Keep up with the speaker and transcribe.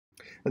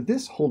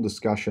This whole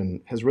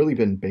discussion has really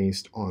been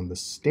based on the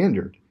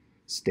standard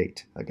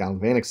state, a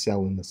galvanic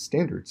cell in the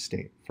standard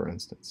state, for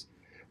instance.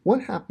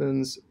 What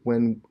happens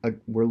when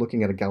we're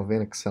looking at a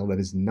galvanic cell that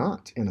is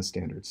not in a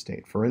standard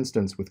state, for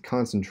instance, with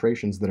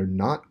concentrations that are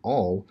not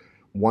all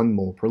 1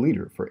 mole per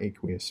liter for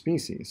aqueous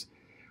species?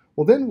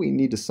 Well, then we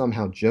need to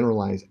somehow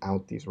generalize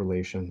out these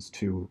relations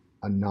to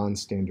a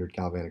non-standard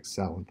galvanic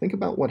cell and think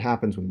about what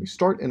happens when we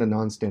start in a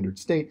non-standard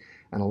state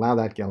and allow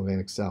that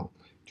galvanic cell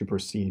to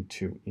proceed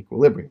to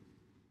equilibrium.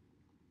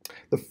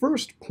 The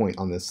first point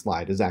on this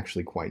slide is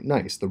actually quite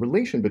nice. The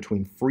relation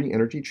between free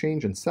energy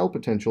change and cell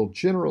potential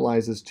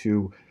generalizes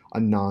to a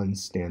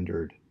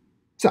non-standard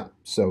cell.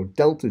 So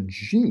delta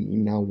G,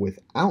 now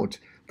without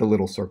the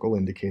little circle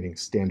indicating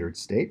standard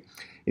state,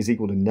 is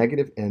equal to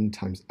negative N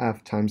times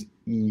F times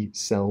E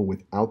cell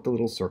without the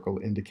little circle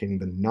indicating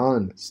the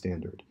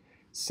non-standard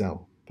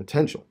cell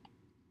potential.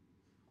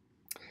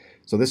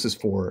 So this is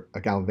for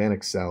a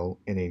galvanic cell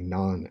in a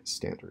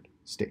non-standard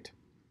state.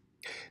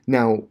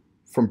 Now,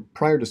 from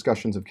prior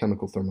discussions of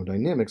chemical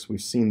thermodynamics,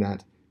 we've seen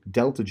that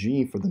delta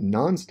G for the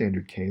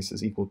non-standard case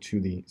is equal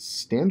to the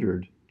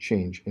standard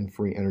change in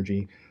free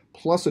energy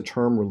plus a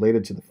term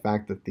related to the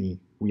fact that the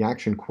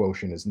reaction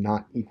quotient is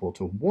not equal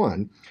to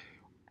 1,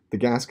 the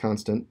gas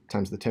constant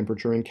times the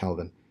temperature in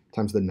Kelvin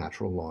times the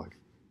natural log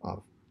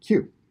of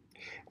Q.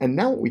 And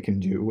now what we can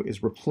do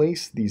is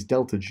replace these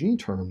delta G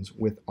terms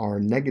with our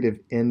negative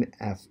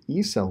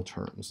NFE cell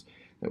terms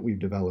that we've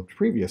developed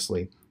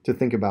previously to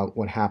think about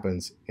what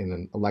happens in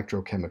an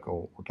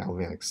electrochemical or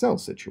galvanic cell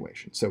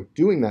situation. So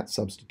doing that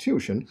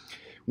substitution,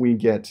 we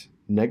get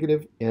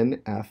negative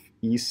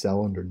NFE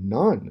cell under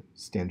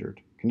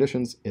non-standard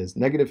conditions is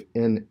negative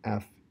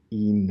NFE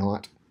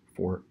naught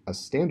for a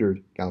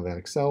standard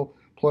galvanic cell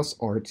plus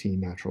RT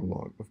natural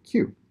log of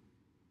Q.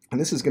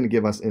 And this is going to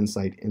give us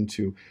insight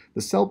into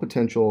the cell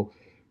potential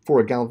for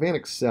a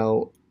galvanic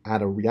cell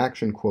at a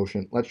reaction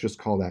quotient. Let's just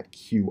call that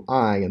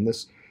Qi, and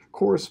this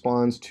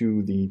corresponds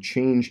to the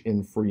change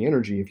in free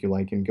energy, if you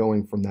like, in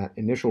going from that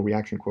initial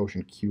reaction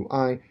quotient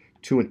Qi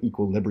to an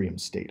equilibrium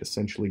state,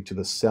 essentially to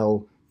the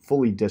cell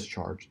fully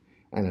discharged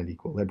and at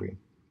equilibrium.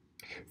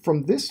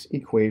 From this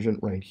equation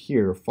right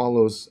here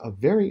follows a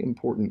very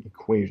important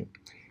equation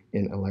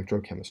in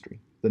electrochemistry,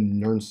 the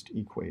Nernst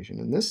equation.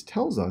 And this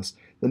tells us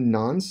the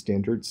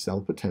non-standard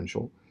cell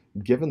potential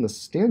given the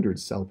standard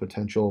cell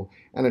potential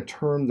and a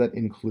term that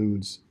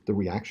includes the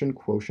reaction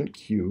quotient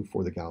Q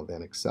for the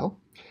galvanic cell,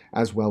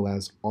 as well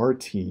as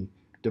RT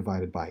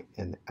divided by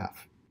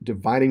NF.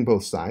 Dividing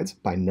both sides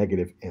by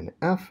negative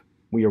NF,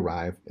 we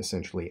arrive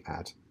essentially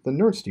at the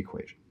Nernst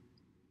equation.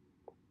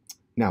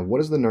 Now, what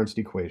does the Nernst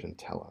equation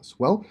tell us?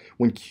 Well,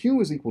 when Q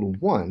is equal to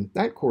 1,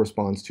 that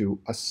corresponds to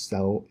a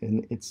cell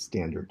in its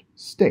standard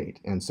state.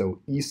 And so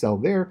E cell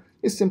there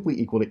is simply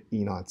equal to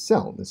E naught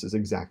cell. This is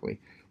exactly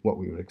what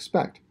we would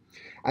expect.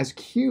 As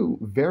Q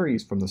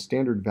varies from the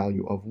standard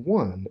value of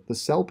 1, the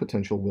cell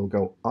potential will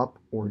go up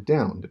or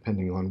down,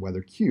 depending on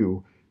whether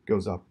Q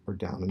goes up or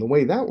down. And the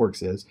way that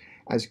works is,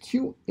 as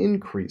Q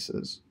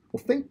increases,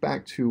 well, think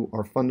back to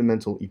our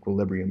fundamental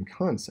equilibrium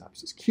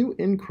concepts. As Q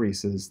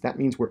increases, that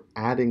means we're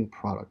adding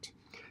product.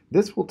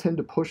 This will tend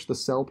to push the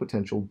cell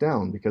potential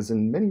down because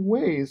in many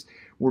ways,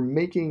 we're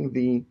making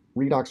the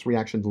redox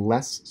reaction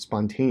less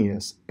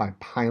spontaneous by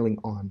piling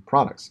on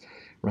products,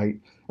 right?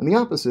 And the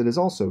opposite is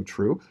also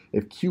true.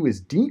 If Q is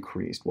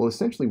decreased, well,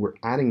 essentially we're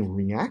adding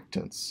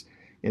reactants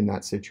in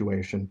that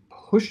situation,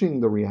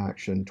 pushing the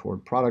reaction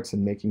toward products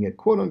and making it,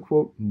 quote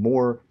unquote,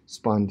 more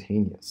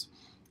spontaneous.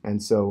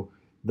 And so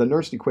the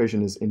Nernst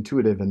equation is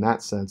intuitive in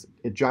that sense.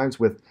 It jives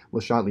with Le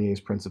Chatelier's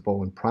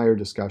principle and prior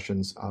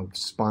discussions of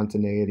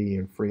spontaneity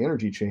and free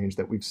energy change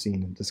that we've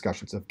seen in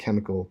discussions of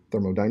chemical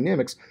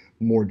thermodynamics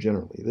more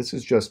generally. This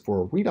is just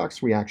for a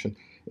redox reaction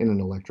in an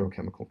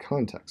electrochemical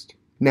context.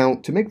 Now,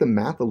 to make the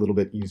math a little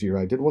bit easier,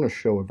 I did want to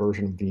show a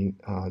version of the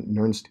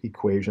Nernst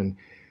equation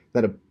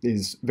that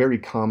is very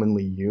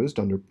commonly used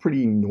under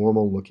pretty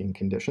normal looking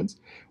conditions.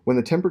 When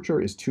the temperature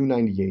is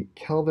 298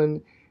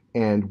 Kelvin,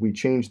 and we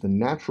change the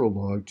natural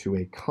log to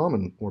a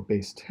common or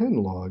base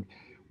 10 log,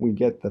 we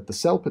get that the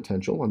cell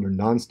potential under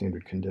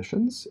non-standard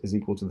conditions is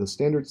equal to the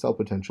standard cell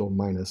potential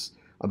minus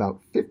about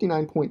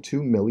 59.2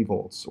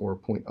 millivolts, or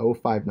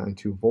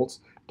 0.0592 volts,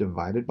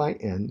 divided by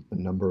N, the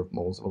number of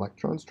moles of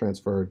electrons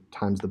transferred,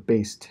 times the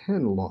base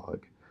 10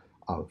 log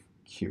of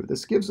Q.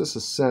 This gives us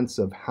a sense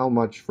of how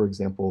much, for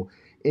example,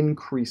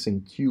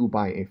 increasing Q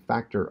by a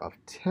factor of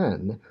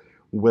 10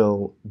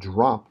 will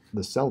drop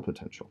the cell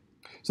potential.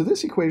 So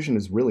this equation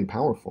is really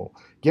powerful.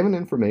 Given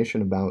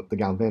information about the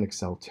galvanic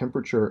cell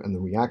temperature and the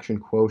reaction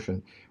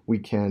quotient, we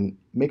can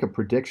make a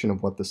prediction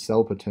of what the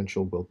cell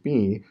potential will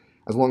be,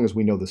 as long as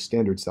we know the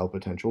standard cell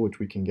potential, which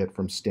we can get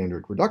from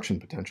standard reduction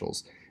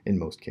potentials in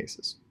most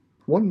cases.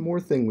 One more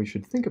thing we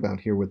should think about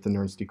here with the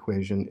Nernst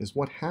equation is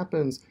what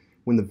happens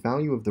when the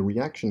value of the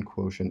reaction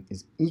quotient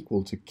is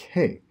equal to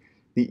K,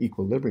 the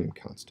equilibrium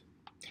constant.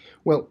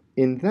 Well,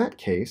 in that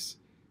case,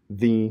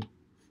 the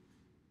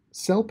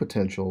cell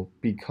potential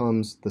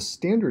becomes the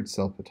standard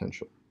cell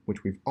potential,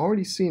 which we've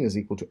already seen is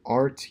equal to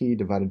RT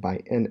divided by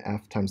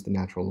NF times the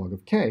natural log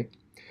of K,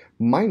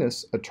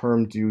 minus a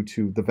term due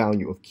to the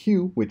value of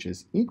Q, which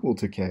is equal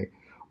to K,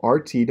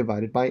 RT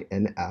divided by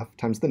NF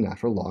times the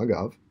natural log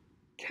of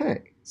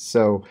K.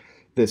 So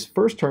this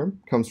first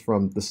term comes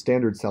from the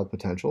standard cell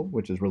potential,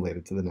 which is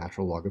related to the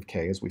natural log of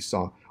K, as we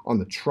saw on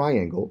the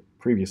triangle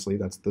previously.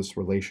 That's this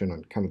relation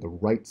on kind of the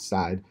right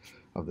side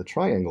of the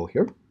triangle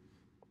here.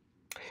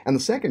 And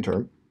the second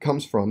term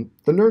comes from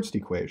the Nernst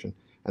equation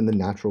and the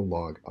natural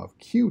log of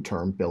Q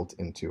term built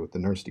into the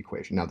Nernst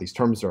equation. Now, these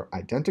terms are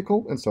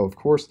identical, and so, of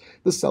course,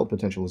 the cell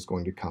potential is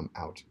going to come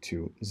out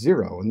to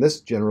 0. And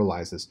this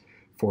generalizes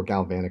for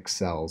galvanic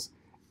cells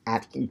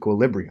at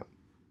equilibrium.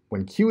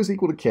 When Q is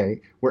equal to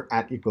K, we're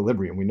at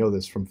equilibrium. We know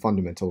this from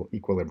fundamental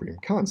equilibrium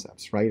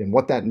concepts, right? And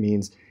what that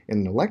means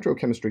in an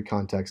electrochemistry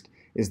context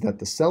is that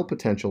the cell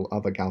potential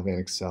of a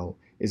galvanic cell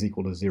is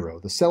equal to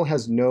 0. The cell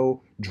has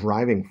no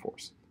driving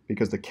force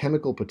because the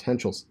chemical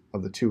potentials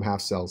of the two half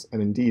cells, and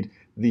indeed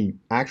the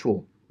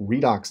actual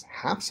redox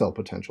half cell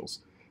potentials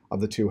of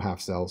the two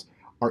half cells,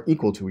 are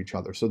equal to each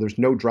other. So there's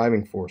no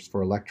driving force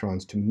for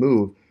electrons to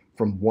move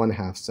from one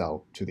half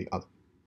cell to the other.